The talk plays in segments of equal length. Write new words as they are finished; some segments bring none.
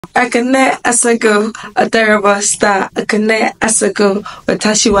I can as I go, a Daraba star, I can as I go, a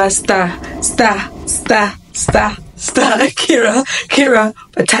Tashiwa star, star. Kira,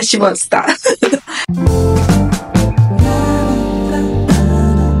 a Tashiwa star.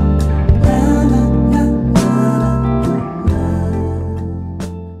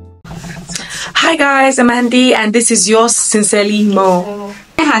 Hi guys, I'm Handi and this is yours sincerely, Mo.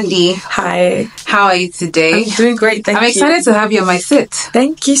 Hi Handi. Hi. How are you today? I'm doing great, thank you. I'm excited to have you on my set.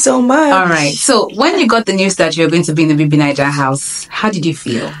 Thank you so much. Alright, so when you got the news that you were going to be in the BBNaija house, how did you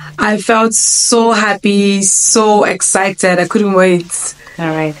feel? I felt so happy, so excited, I couldn't wait.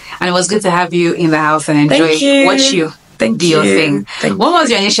 Alright, and it was good to have you in the house and watch you do your thing. What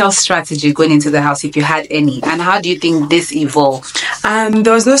was your initial strategy going into the house, if you had any, and how do you think this evolved?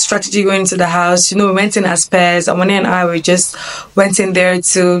 There was no strategy going into the house. You know, we went in as pairs, and Wani and I just went in there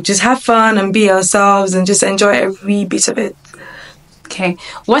to just have fun and be ourselves and just enjoy every bit of it. Okay.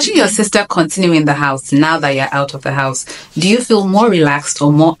 Watching your sister continue in the house now that you're out of the house, do you feel more relaxed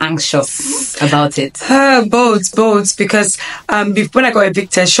or more anxious about it? Both. Because when I got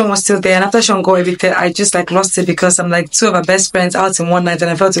evicted, Sean was still there, and after Sean got evicted, I just lost it because I'm two of our best friends out in one night, and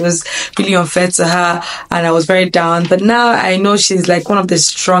I felt it was really unfair to her, and I was very down. But now I know she's one of the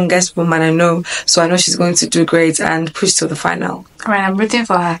strongest women I know, so I know she's going to do great and push to the final. All right, I'm rooting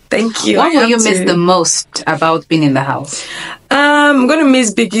for her. Thank you. What will you miss the most about being in the house? I'm going to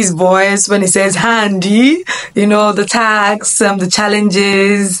miss Biggie's voice when he says Handi. You know, the tags, the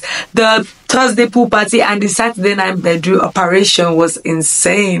challenges, the Thursday pool party, and the Saturday night bedroom operation was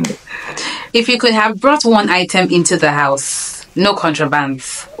insane. If you could have brought one item into the house, no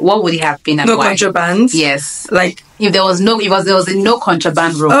contrabands, what would it have been and no why? Contrabands? Yes. If there was a no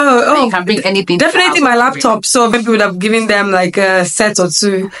contraband rule, you can bring anything. Definitely my laptop. So maybe we would have given them a set or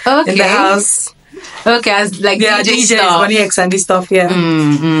two in the house. Okay, as DJs, stuff. Money X and this stuff, yeah.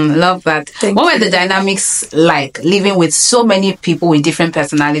 Love that. What were the dynamics like living with so many people with different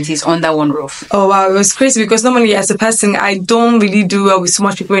personalities under one roof? Oh wow, it was crazy because normally as a person I don't really do well with so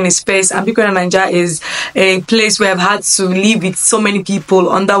much people in a space, and BBNaija is a place where I've had to live with so many people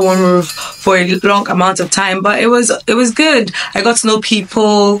under one roof for a long amount of time. But it was good. I got to know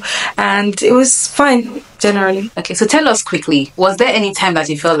people and it was fine. Generally. Okay, so tell us quickly, was there any time that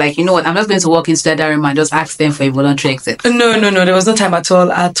you felt like, you know what, I'm just going to walk into the room and just ask them for a voluntary exit? No, there was no time at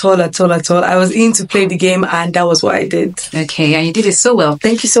all. I was in to play the game and that was what I did. Okay, and you did it so well.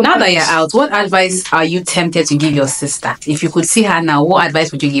 Thank you so much. Now that you're out, what advice are you tempted to give your sister? If you could see her now, what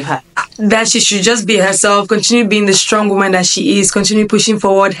advice would you give her? That she should just be herself, continue being the strong woman that she is, continue pushing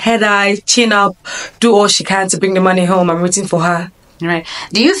forward, head high, chin up, do all she can to bring the money home. I'm rooting for her. Right.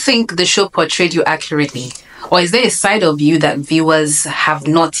 Do you think the show portrayed you accurately? Or is there a side of you that viewers have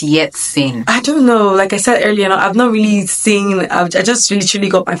not yet seen? I don't know. Like I said earlier, I've not really seen... I just literally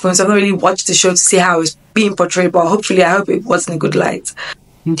got my phone, so I've not really watched the show to see how it's being portrayed. But hopefully, I hope it was in a good light.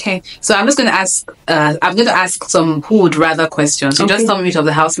 Okay. So I'm just going to ask... I'm going to ask some who would rather questions. So just tell me which of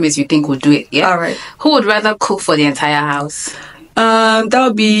the housemates you think would do it. Yeah. All right. Who would rather cook for the entire house? That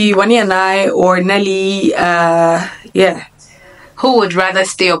would be Wani and I or Nelly. Yeah. Who would rather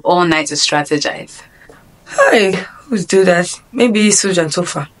stay up all night to strategize? Hey, who would do that? Maybe Suj and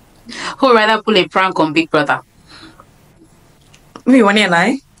Tofa. Who would rather pull a prank on Big Brother? Maybe Wani and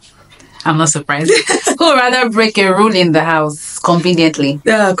I. I'm not surprised. Who would rather break a rule in the house conveniently?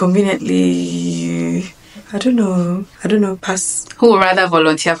 Yeah, conveniently. I don't know. Pass. Who would rather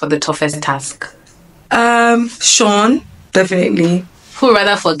volunteer for the toughest task? Sean, definitely. Who would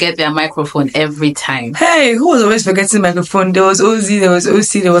rather forget their microphone every time? Hey, who was always forgetting microphone? There was Ozzy, there was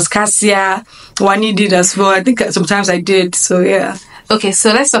OC, there was Kassia. Wani did as well. I think sometimes I did, so yeah. Okay,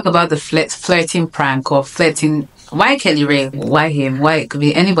 so let's talk about the flirting prank or flirting. Why KellyRae? Why him? Why it could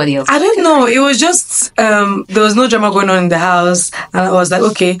be anybody else? I don't know. It was just there was no drama going on in the house, and I was like,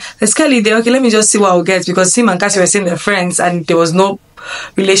 okay, there's Kelly there. Okay, let me just see what I'll get, because him and Cassie were saying they're friends, and there was no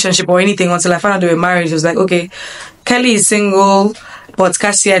relationship or anything until I found out they were married. It was like, okay, Kelly is single, but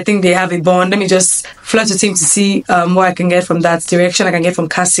Cassie, I think they have a bond. Let me just flirt with him to see what I can get from that direction I can get from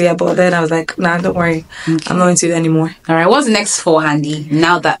Cassie. But then I was like, nah, don't worry. Okay. I'm not into it anymore. All right. What's next for Handi?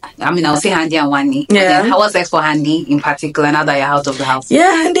 Now that, I'll say Handi and Wani. Yeah. What's next for Handi in particular now that you're out of the house?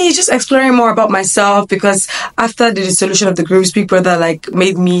 Yeah, Handi, just exploring more about myself, because after the dissolution of the groups, Big Brother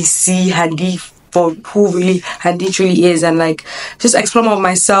made me see Handi for who really Handi truly is, and just explore more of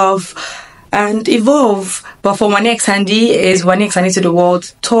myself and evolve. But for my next Handi is my next Handi to the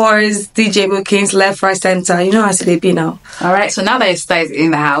world. Tours, DJ bookings, left, right, center. You know how they be now. All right. So now that your sister is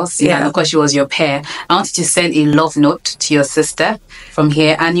in the house, yeah, and of course she was your pair, I want you to send a love note to your sister. from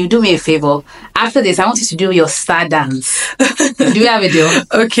here, and you do me a favor. After this, I want you to do your star dance. Do you have a deal?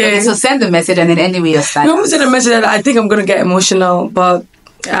 Okay. So send the message, and then anyway, your star dance. I'm send a message that I think I'm gonna get emotional, but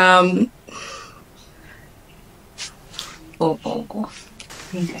Oh.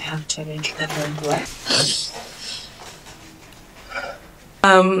 I think I have challenge that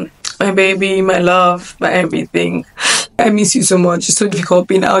my baby, my love, my everything. I miss you so much. It's so difficult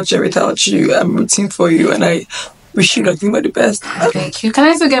being out here without you. I'm rooting for you, and I wish you nothing but the best. Thank you. Can I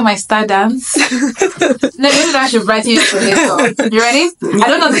also get my star dance? Maybe I should write you for this song. You ready? I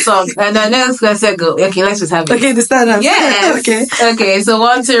don't know the song. And then let's go. Okay, let's just have it. Okay, the star dance. Yes. Okay. Okay, so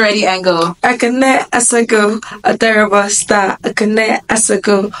 1, 2, ready, and go. I connect as I go, a terrible star. I connect as I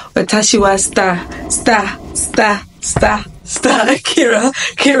go, Watashiwa star.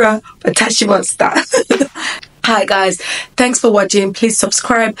 Kira, Watashiwa star. Hi guys, thanks for watching. Please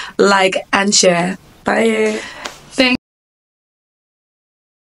subscribe, like, and share. Bye.